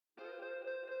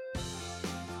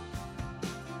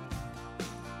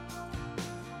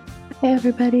Hey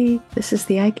everybody, this is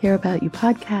the I Care About You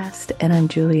podcast, and I'm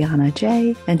Juliana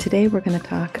J. And today we're going to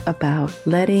talk about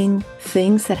letting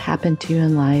things that happen to you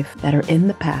in life that are in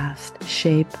the past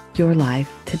shape your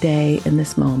life today in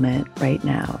this moment right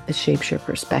now. It shapes your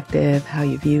perspective, how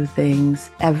you view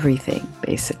things, everything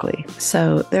basically.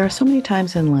 So there are so many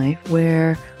times in life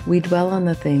where we dwell on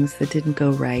the things that didn't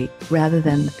go right rather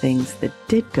than the things that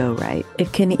did go right.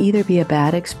 It can either be a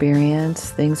bad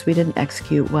experience, things we didn't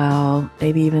execute well,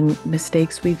 maybe even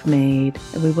mistakes we've made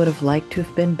and we would have liked to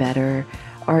have been better,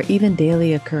 or even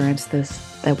daily occurrences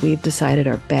that we've decided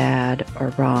are bad or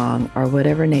wrong, or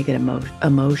whatever negative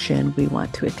emotion we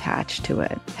want to attach to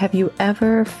it. Have you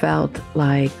ever felt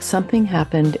like something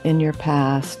happened in your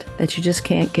past that you just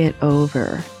can't get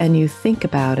over, and you think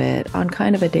about it on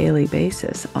kind of a daily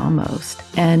basis almost,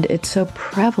 and it's so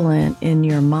prevalent in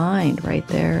your mind right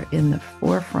there in the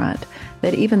forefront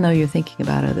that even though you're thinking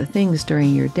about other things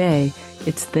during your day,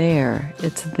 it's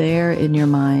there in your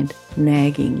mind,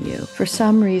 nagging you. For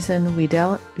some reason, we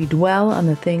dwell on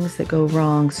the things that go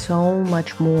wrong so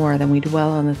much more than we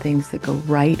dwell on the things that go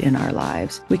right in our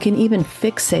lives. We can even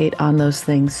fixate on those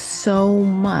things so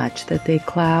much that they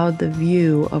cloud the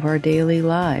view of our daily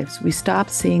lives. We stop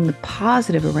seeing the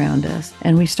positive around us,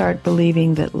 and we start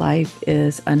believing that life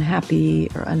is unhappy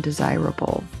or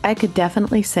undesirable. I could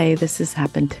definitely say this has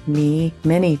happened to me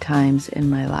many times in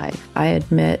my life. I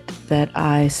admit that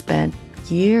I spent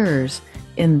years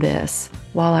in this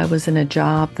while I was in a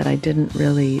job that I didn't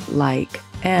really like,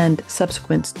 and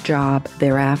subsequent job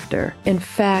thereafter. In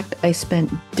fact, I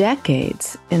spent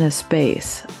decades in a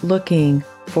space looking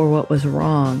for what was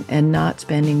wrong and not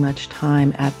spending much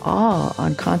time at all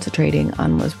on concentrating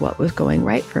on what was going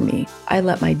right for me. I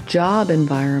let my job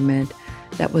environment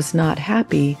that was not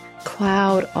happy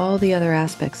cloud all the other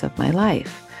aspects of my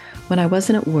life. When I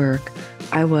wasn't at work,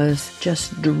 I was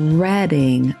just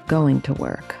dreading going to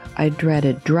work. I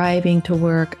dreaded driving to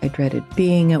work. I dreaded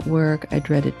being at work. I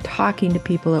dreaded talking to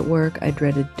people at work. I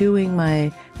dreaded doing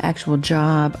my actual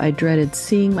job. I dreaded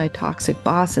seeing my toxic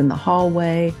boss in the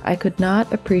hallway. I could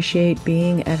not appreciate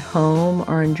being at home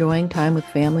or enjoying time with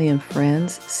family and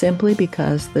friends simply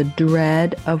because the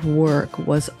dread of work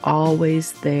was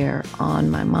always there on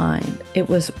my mind. It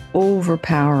was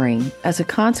overpowering. As a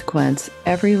consequence,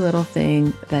 every little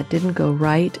thing that didn't go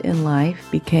right in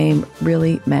life became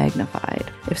really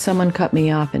magnified. If someone cut me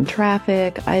off in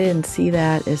traffic, I didn't see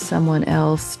that as someone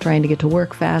else trying to get to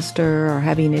work faster or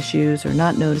having issues or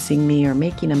not noticing me or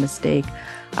making a mistake.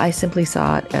 I simply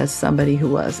saw it as somebody who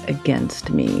was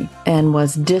against me and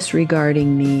was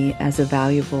disregarding me as a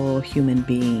valuable human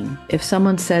being. If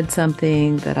someone said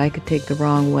something that I could take the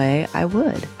wrong way, I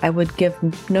would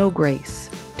give no grace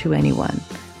to anyone.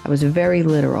 I was very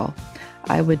literal.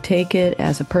 I would take it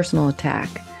as a personal attack.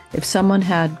 If someone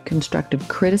had constructive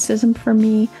criticism for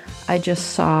me, I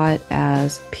just saw it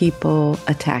as people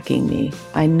attacking me.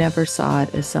 I never saw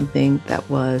it as something that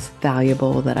was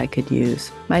valuable that I could use.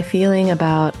 My feeling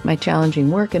about my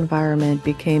challenging work environment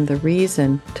became the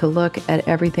reason to look at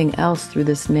everything else through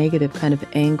this negative kind of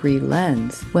angry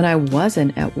lens. When I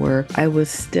wasn't at work, I was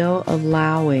still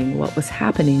allowing what was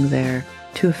happening there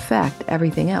to affect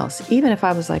everything else, even if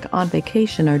I was like on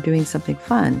vacation or doing something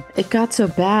fun. It got so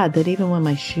bad that even when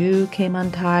my shoe came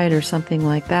untied or something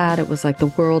like that, it was like the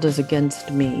world is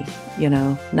against me,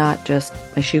 not just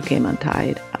my shoe came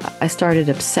untied. I started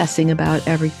obsessing about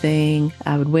everything.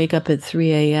 I would wake up at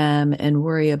 3 a.m. and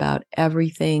worry about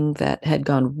everything that had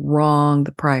gone wrong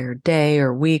the prior day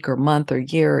or week or month or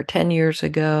year or 10 years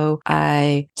ago.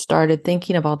 I started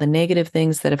thinking of all the negative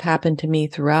things that have happened to me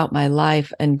throughout my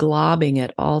life and globbing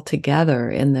it all together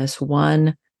in this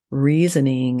one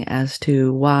reasoning as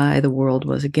to why the world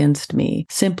was against me,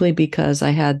 simply because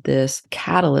I had this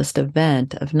catalyst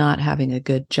event of not having a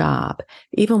good job.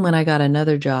 Even when I got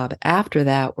another job after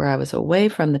that, where I was away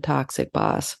from the toxic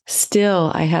boss,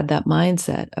 still I had that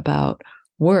mindset about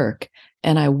work,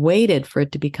 and I waited for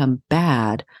it to become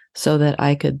bad so that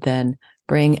I could then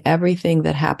bring everything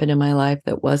that happened in my life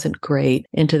that wasn't great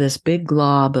into this big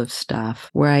glob of stuff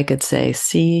where I could say,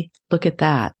 see, look at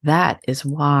that. That is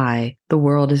why the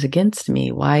world is against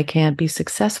me, why I can't be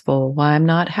successful, why I'm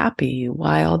not happy,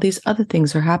 why all these other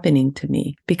things are happening to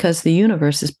me, because the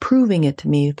universe is proving it to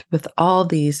me with all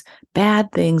these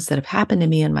bad things that have happened to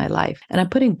me in my life. And I'm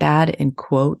putting bad in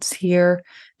quotes here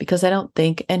because I don't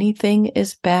think anything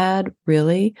is bad,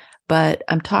 really, but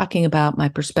I'm talking about my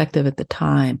perspective at the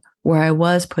time. where I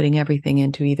was putting everything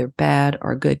into either bad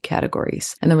or good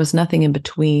categories. And there was nothing in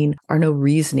between or no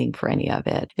reasoning for any of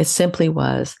it. It simply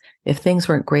was, if things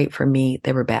weren't great for me,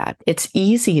 they were bad. It's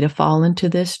easy to fall into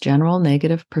this general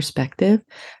negative perspective.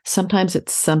 Sometimes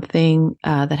it's something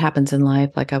that happens in life,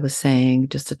 like I was saying,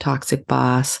 just a toxic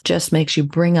boss, just makes you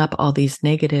bring up all these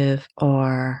negative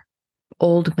or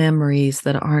old memories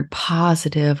that aren't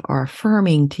positive or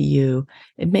affirming to you.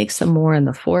 It makes them more in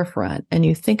the forefront, and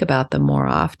you think about them more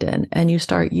often, and you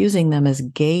start using them as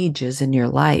gauges in your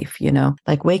life,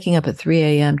 like waking up at 3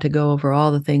 a.m. to go over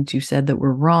all the things you said that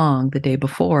were wrong the day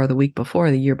before, the week before,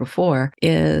 the year before,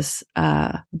 is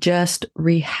just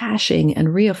rehashing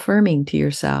and reaffirming to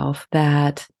yourself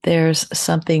that there's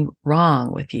something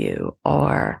wrong with you,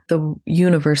 or the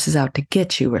universe is out to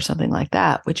get you, or something like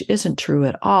that, which isn't true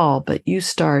at all. But you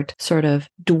start sort of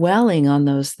dwelling on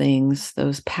those things,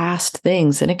 those past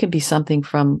things. And it could be something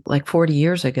from like 40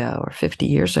 years ago or 50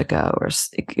 years ago, or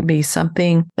it could be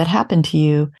something that happened to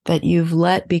you that you've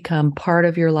let become part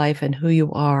of your life and who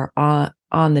you are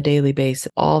on the daily basis,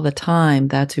 all the time.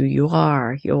 That's who you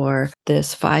are. You're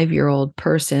this 5-year-old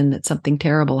person that something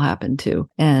terrible happened to.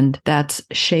 And that's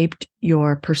shaped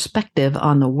your perspective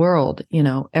on the world.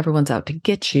 Everyone's out to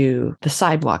get you. The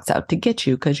sidewalk's out to get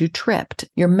you because you tripped.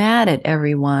 You're mad at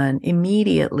everyone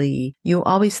immediately. You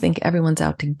always think everyone's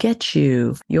out to get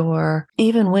you.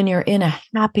 Even when you're in a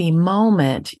happy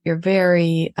moment, you're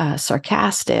very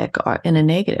sarcastic or in a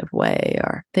negative way,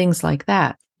 or things like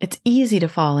that. It's easy to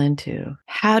fall into.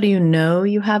 How do you know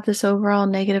you have this overall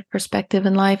negative perspective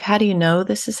in life? How do you know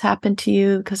this has happened to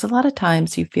you? Because a lot of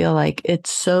times you feel like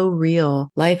it's so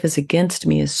real. Life is against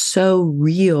me is so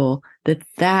real that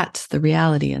that's the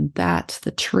reality and that's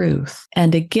the truth.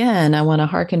 And again, I want to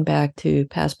harken back to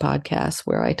past podcasts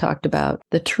where I talked about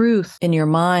the truth in your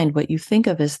mind. What you think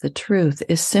of as the truth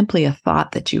is simply a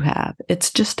thought that you have.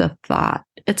 It's just a thought.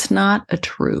 It's not a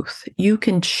truth. You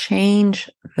can change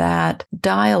that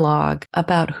dialogue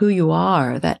about who you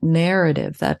are, that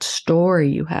narrative, that story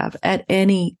you have at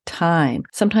any time.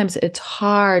 Sometimes it's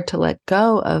hard to let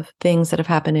go of things that have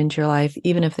happened into your life,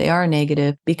 even if they are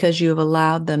negative, because you have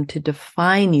allowed them to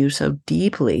define you so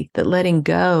deeply that letting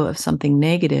go of something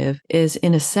negative is,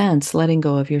 in a sense, letting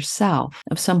go of yourself,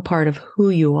 of some part of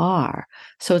who you are.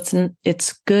 So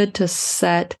it's good to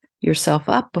set yourself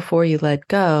up before you let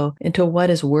go into what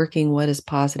is working, what is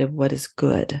positive, what is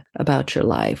good about your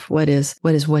life, what is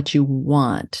what you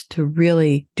want, to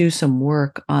really do some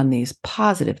work on these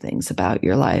positive things about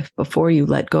your life before you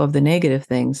let go of the negative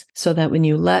things, so that when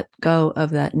you let go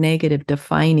of that negative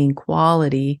defining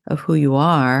quality of who you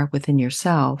are within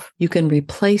yourself, you can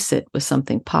replace it with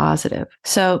something positive.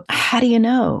 So how do you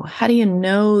know? How do you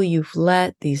know you've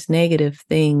let these negative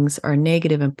things or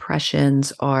negative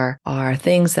impressions or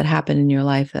things that happen in your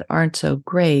life that aren't so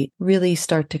great really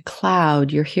start to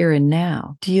cloud your here and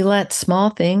now? Do you let small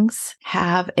things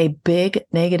have a big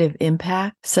negative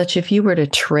impact? Such, if you were to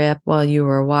trip while you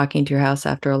were walking to your house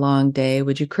after a long day,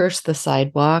 would you curse the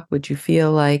sidewalk? Would you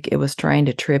feel like it was trying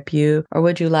to trip you? Or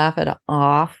would you laugh it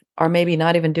off? Or maybe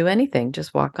not even do anything,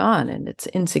 just walk on and it's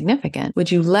insignificant?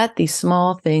 Would you let these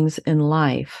small things in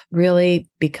life really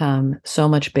become so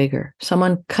much bigger?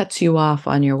 Someone cuts you off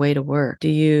on your way to work. Do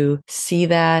you see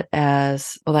that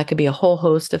as, well, that could be a whole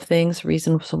host of things,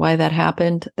 reasons why that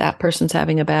happened? That person's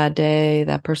having a bad day.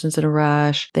 That person's in a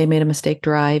rush. They made a mistake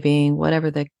driving, whatever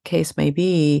the case may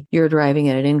be. You're driving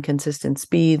at an inconsistent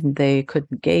speed and they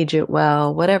couldn't gauge it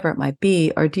well, whatever it might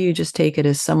be. Or do you just take it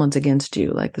as someone's against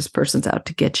you, like this person's out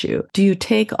to get you? Do you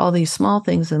take all these small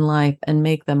things in life and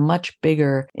make them much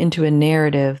bigger into a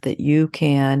narrative that you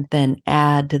can then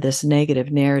add to this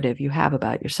negative narrative you have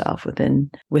about yourself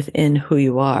within who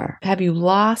you are? Have you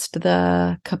lost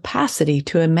the capacity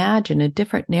to imagine a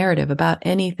different narrative about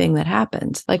anything that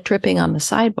happens, like tripping on the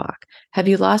sidewalk? Have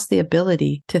you lost the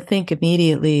ability to think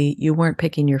immediately you weren't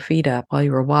picking your feet up while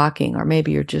you were walking, or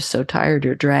maybe you're just so tired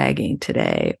you're dragging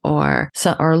today, or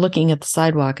looking at the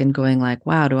sidewalk and going like,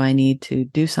 wow, do I need to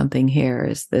do something here?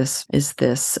 Is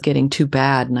this getting too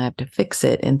bad and I have to fix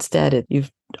it? Instead,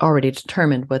 you've already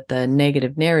determined what the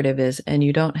negative narrative is, and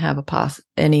you don't have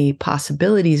any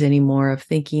possibilities anymore of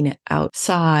thinking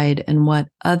outside and what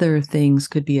other things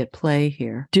could be at play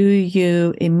here. Do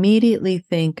you immediately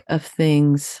think of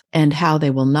things and how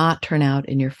they will not turn out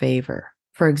in your favor?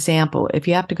 For example, if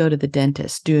you have to go to the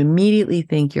dentist, do you immediately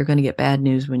think you're going to get bad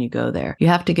news when you go there? You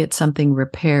have to get something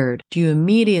repaired. Do you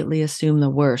immediately assume the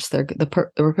worst? The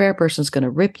repair person's going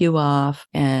to rip you off,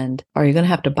 and are you going to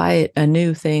have to buy a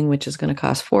new thing, which is going to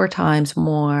cost 4 times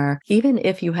more? Even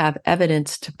if you have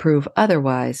evidence to prove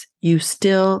otherwise, you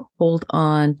still hold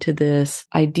on to this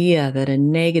idea that a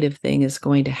negative thing is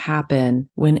going to happen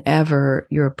whenever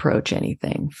you approach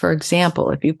anything. For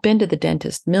example, if you've been to the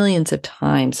dentist millions of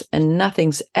times and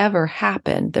nothing's ever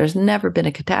happened, there's never been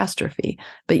a catastrophe,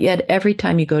 but yet every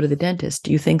time you go to the dentist,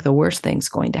 you think the worst thing's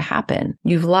going to happen.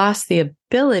 You've lost the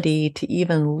ability to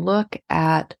even look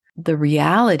at the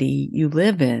reality you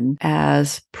live in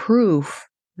as proof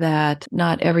that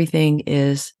not everything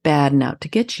is bad and out to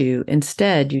get you.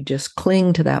 Instead, you just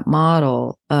cling to that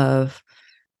model of,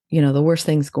 the worst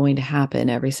thing's going to happen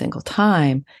every single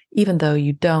time, even though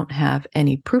you don't have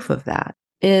any proof of that.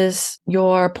 Is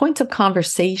your points of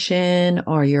conversation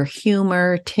or your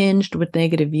humor tinged with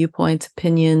negative viewpoints,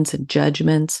 opinions, and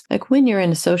judgments? Like when you're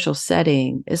in a social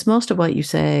setting, is most of what you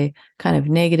say kind of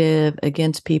negative,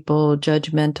 against people,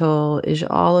 judgmental? Is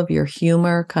all of your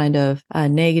humor kind of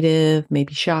negative,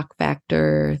 maybe shock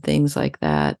factor, things like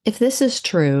that? If this is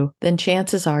true, then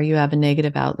chances are you have a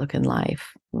negative outlook in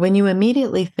life. When you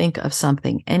immediately think of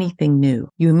something, anything new,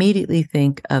 you immediately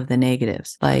think of the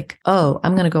negatives. Like, oh,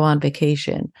 I'm going to go on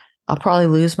vacation. I'll probably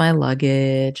lose my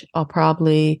luggage. It'll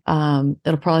probably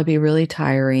be really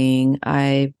tiring.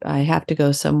 I have to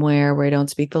go somewhere where I don't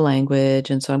speak the language.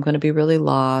 And so I'm going to be really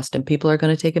lost and people are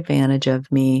going to take advantage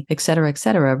of me, et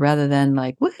cetera, rather than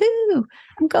like, woohoo,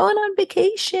 I'm going on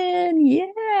vacation.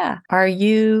 Yeah. Are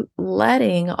you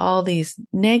letting all these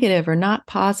negative or not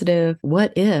positive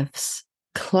what ifs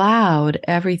cloud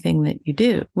everything that you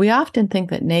do? We often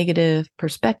think that negative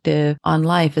perspective on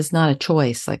life is not a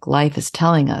choice, like life is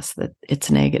telling us that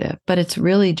it's negative, but it's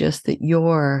really just that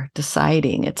you're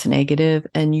deciding it's negative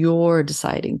and you're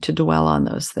deciding to dwell on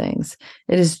those things.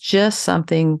 It is just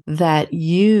something that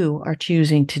you are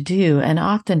choosing to do. And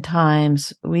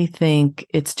oftentimes we think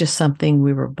it's just something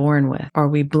we were born with, or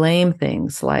we blame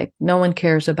things like no one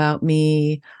cares about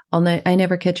me. I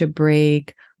never catch a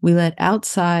break. We let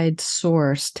outside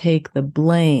source take the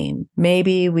blame.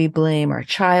 Maybe we blame our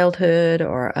childhood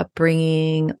or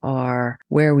upbringing or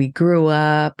where we grew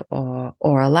up or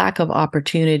a lack of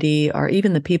opportunity or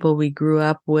even the people we grew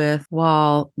up with.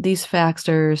 While these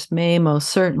factors may most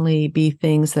certainly be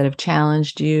things that have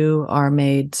challenged you or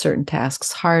made certain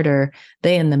tasks harder,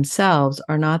 they in themselves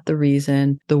are not the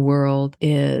reason the world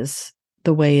is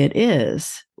the way it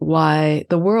is. Why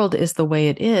the world is the way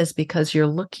it is because you're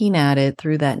looking at it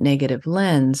through that negative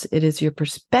lens. It is your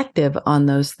perspective on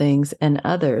those things and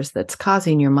others that's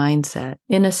causing your mindset.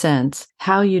 In a sense,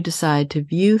 how you decide to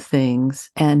view things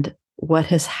and what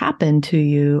has happened to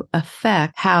you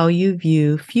affect how you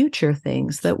view future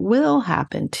things that will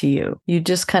happen to you. You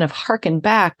just kind of hearken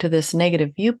back to this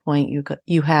negative viewpoint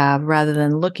you have rather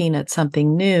than looking at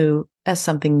something new as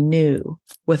something new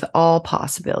with all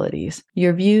possibilities.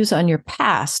 Your views on your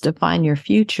past define your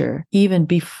future even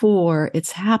before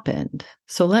it's happened.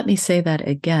 So let me say that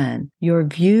again. Your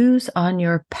views on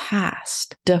your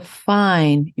past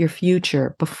define your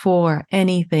future before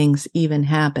anything's even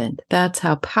happened. That's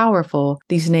how powerful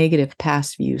these negative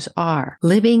past views are.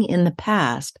 Living in the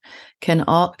past can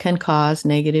cause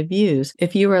negative views.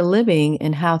 If you are living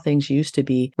in how things used to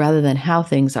be rather than how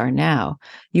things are now,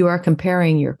 you are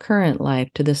comparing your current life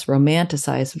to this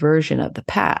romanticized version of the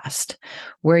past,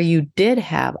 where you did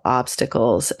have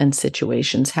obstacles and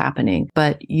situations happening,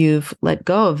 but you've let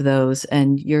go of those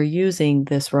and you're using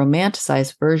this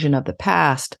romanticized version of the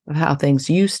past of how things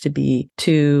used to be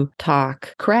to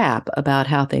talk crap about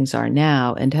how things are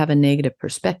now and have a negative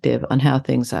perspective on how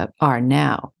things are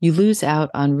now. You lose out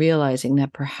on realizing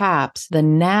that perhaps the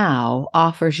now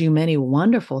offers you many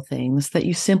wonderful things that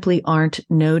you simply aren't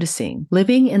noticing.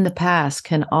 Living in the past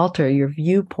can alter your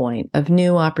viewpoint of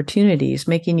new opportunities,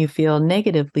 making you feel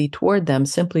negatively toward them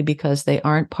simply because they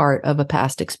aren't part of a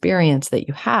past experience that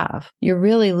you have. You're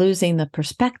really losing the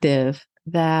perspective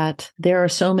that there are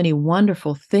so many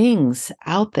wonderful things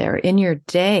out there in your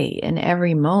day in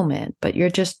every moment, but you're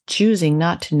just choosing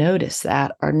not to notice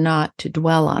that or not to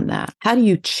dwell on that. How do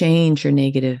you change your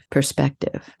negative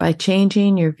perspective? By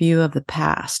changing your view of the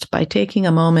past, by taking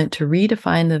a moment to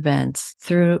redefine the events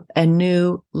through a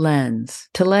new lens,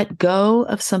 to let go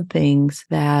of some things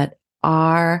that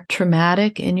are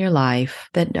traumatic in your life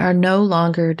that are no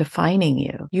longer defining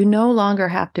you. You no longer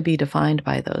have to be defined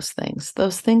by those things.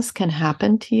 Those things can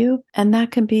happen to you, and that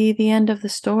can be the end of the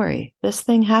story. This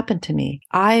thing happened to me.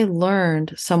 I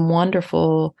learned some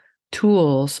wonderful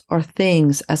tools or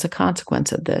things as a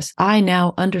consequence of this. I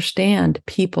now understand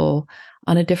people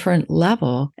on a different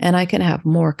level, and I can have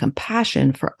more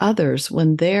compassion for others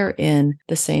when they're in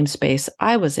the same space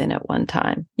I was in at one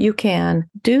time. You can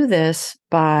do this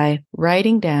by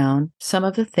writing down some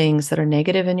of the things that are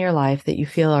negative in your life that you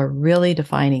feel are really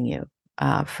defining you.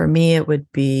 For me, it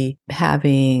would be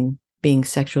being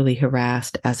sexually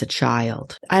harassed as a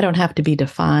child. I don't have to be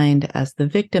defined as the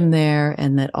victim there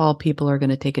and that all people are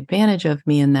going to take advantage of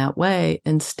me in that way.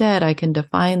 Instead, I can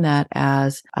define that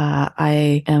as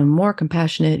I am a more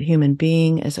compassionate human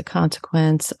being as a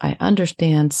consequence. I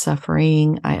understand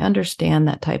suffering. I understand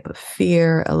that type of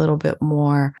fear a little bit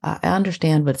more. I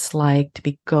understand what it's like to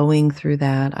be going through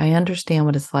that. I understand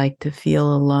what it's like to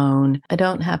feel alone. I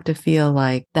don't have to feel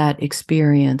like that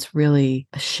experience really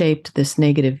shaped this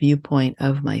negative viewpoint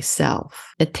of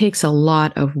myself. It takes a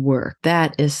lot of work.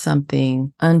 That is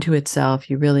something unto itself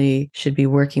you really should be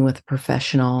working with a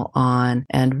professional on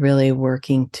and really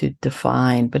working to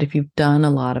define. But if you've done a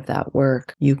lot of that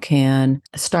work, you can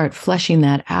start fleshing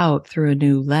that out through a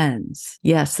new lens.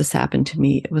 Yes, this happened to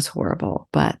me. It was horrible.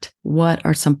 But what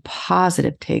are some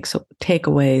positive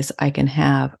takeaways I can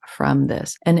have from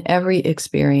this? And every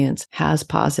experience has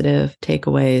positive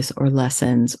takeaways or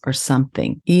lessons or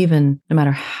something, even no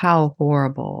matter how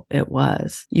horrible it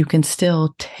was. You can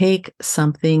still take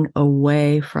something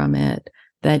away from it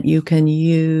that you can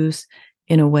use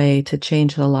in a way to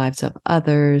change the lives of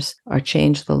others or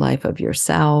change the life of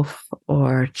yourself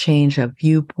or change a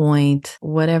viewpoint,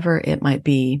 whatever it might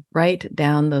be. Write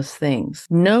down those things.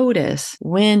 Notice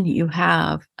when you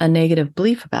have a negative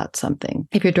belief about something.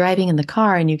 If you're driving in the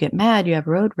car and you get mad, you have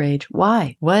road rage.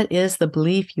 Why? What is the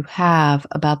belief you have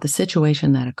about the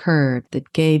situation that occurred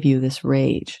that gave you this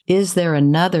rage? Is there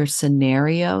another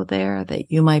scenario there that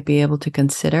you might be able to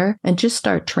consider? And just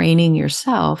start training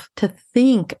yourself to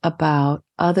think about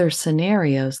other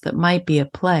scenarios that might be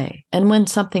at play. And when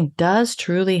something does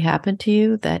truly happen to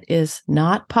you that is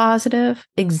not positive,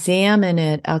 examine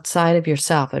it outside of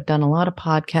yourself. I've done a lot of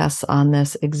podcasts on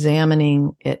this,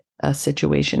 examining a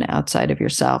situation outside of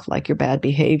yourself, like your bad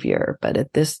behavior. But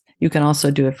you can also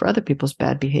do it for other people's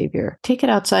bad behavior. Take it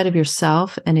outside of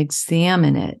yourself and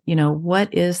examine it.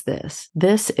 What is this?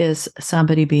 This is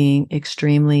somebody being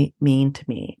extremely mean to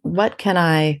me. What can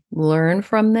I learn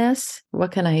from this?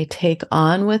 What can I take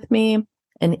on with me?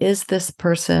 And is this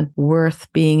person worth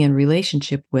being in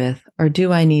relationship with? Or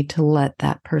do I need to let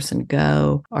that person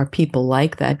go? Are people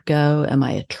like that go? Am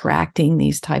I attracting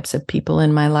these types of people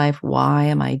in my life? Why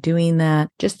am I doing that?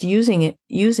 Just using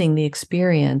the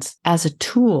experience as a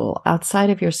tool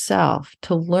outside of yourself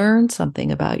to learn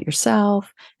something about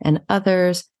yourself and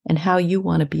others and how you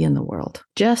want to be in the world.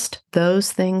 Just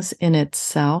those things in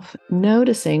itself,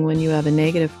 noticing when you have a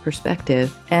negative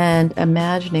perspective and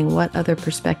imagining what other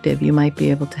perspective you might be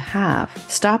able to have,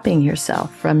 stopping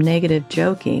yourself from negative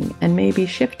joking and maybe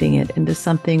shifting it into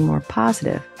something more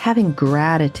positive, having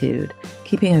gratitude,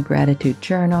 keeping a gratitude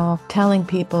journal, telling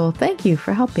people, thank you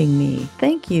for helping me.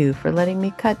 Thank you for letting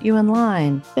me cut you in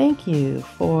line. Thank you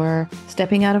for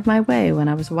stepping out of my way when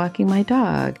I was walking my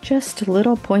dog. Just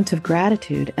little points of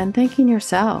gratitude and thanking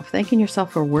yourself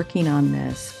for working on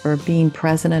this, for being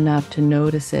present enough to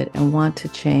notice it and want to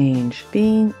change,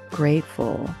 being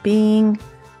grateful, being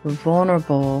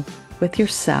vulnerable with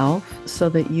yourself so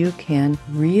that you can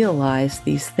realize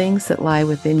these things that lie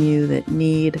within you that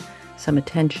need some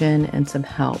attention and some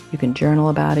help. You can journal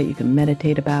about it. You can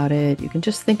meditate about it. You can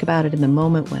just think about it in the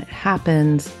moment when it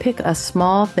happens. Pick a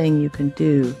small thing you can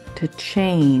do to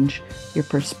change your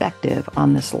perspective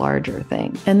on this larger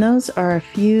thing. And those are a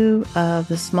few of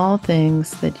the small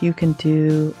things that you can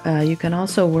do. You can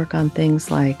also work on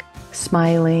things like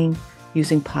smiling,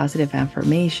 using positive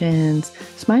affirmations.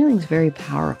 Smiling is very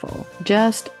powerful.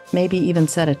 Just maybe even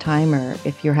set a timer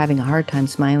if you're having a hard time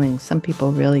smiling. Some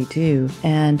people really do.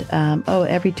 And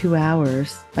every 2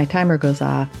 hours, my timer goes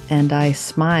off and I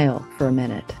smile for a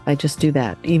minute. I just do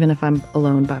that. Even if I'm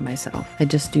alone by myself, I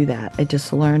just do that. I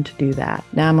just learned to do that.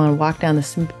 Now I'm going to walk down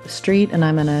the street and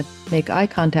I'm going to make eye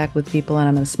contact with people and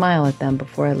I'm going to smile at them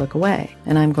before I look away.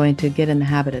 And I'm going to get in the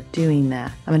habit of doing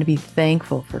that. I'm going to be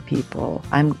thankful for people.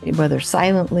 Whether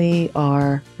silently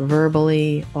or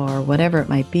verbally or whatever it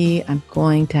might be, I'm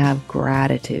going to have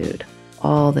gratitude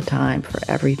all the time for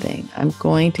everything. I'm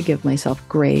going to give myself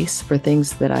grace for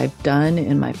things that I've done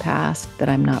in my past that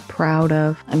I'm not proud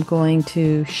of. I'm going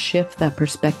to shift that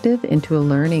perspective into a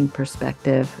learning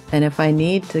perspective. And if I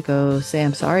need to go say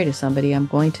I'm sorry to somebody, I'm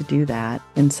going to do that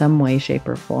in some way, shape,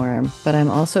 or form. But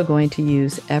I'm also going to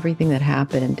use everything that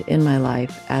happened in my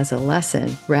life as a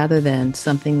lesson rather than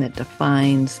something that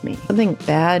defines me. Something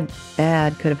bad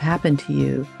could have happened to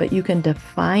you, but you can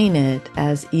define it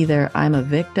as either I'm a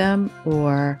victim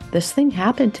or this thing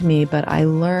happened to me, but I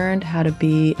learned how to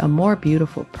be a more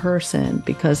beautiful person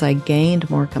because I gained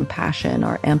more compassion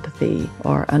or empathy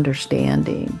or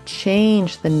understanding.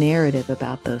 Change the narrative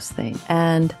about those things.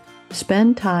 And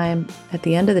Spend time at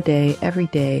the end of the day, every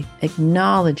day,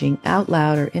 acknowledging out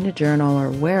loud or in a journal or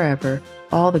wherever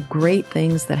all the great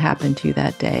things that happened to you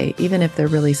that day, even if they're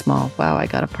really small. Wow, I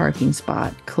got a parking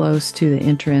spot close to the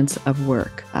entrance of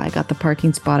work. I got the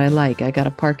parking spot I like. I got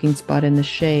a parking spot in the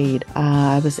shade.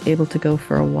 I was able to go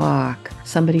for a walk.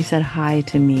 Somebody said hi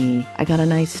to me. I got a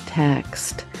nice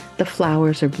text. The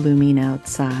flowers are blooming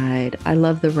outside. I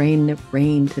love the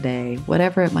rain today.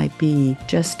 Whatever it might be,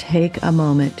 just take a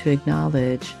moment to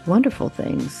acknowledge wonderful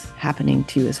things happening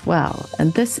to you as well.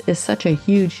 And this is such a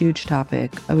huge, huge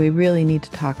topic. We really need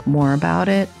to talk more about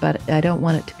it, but I don't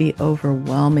want it to be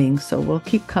overwhelming. So we'll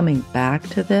keep coming back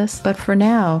to this. But for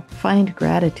now, find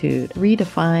gratitude.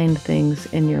 Redefine things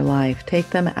in your life.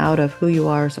 Take them out of who you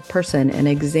are as a person and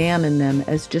examine them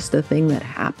as just a thing that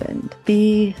happened.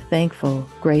 Be thankful,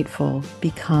 grateful,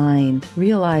 be kind,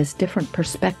 realize different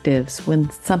perspectives when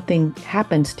something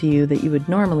happens to you that you would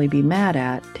normally be mad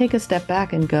at. Take a step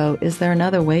back and go, is there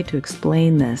another way to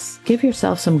explain this? Give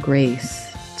yourself some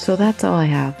grace. So that's all I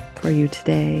have for you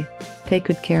today. Take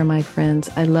good care, my friends.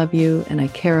 I love you and I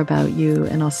care about you,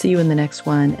 and I'll see you in the next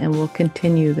one, and we'll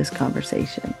continue this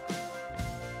conversation.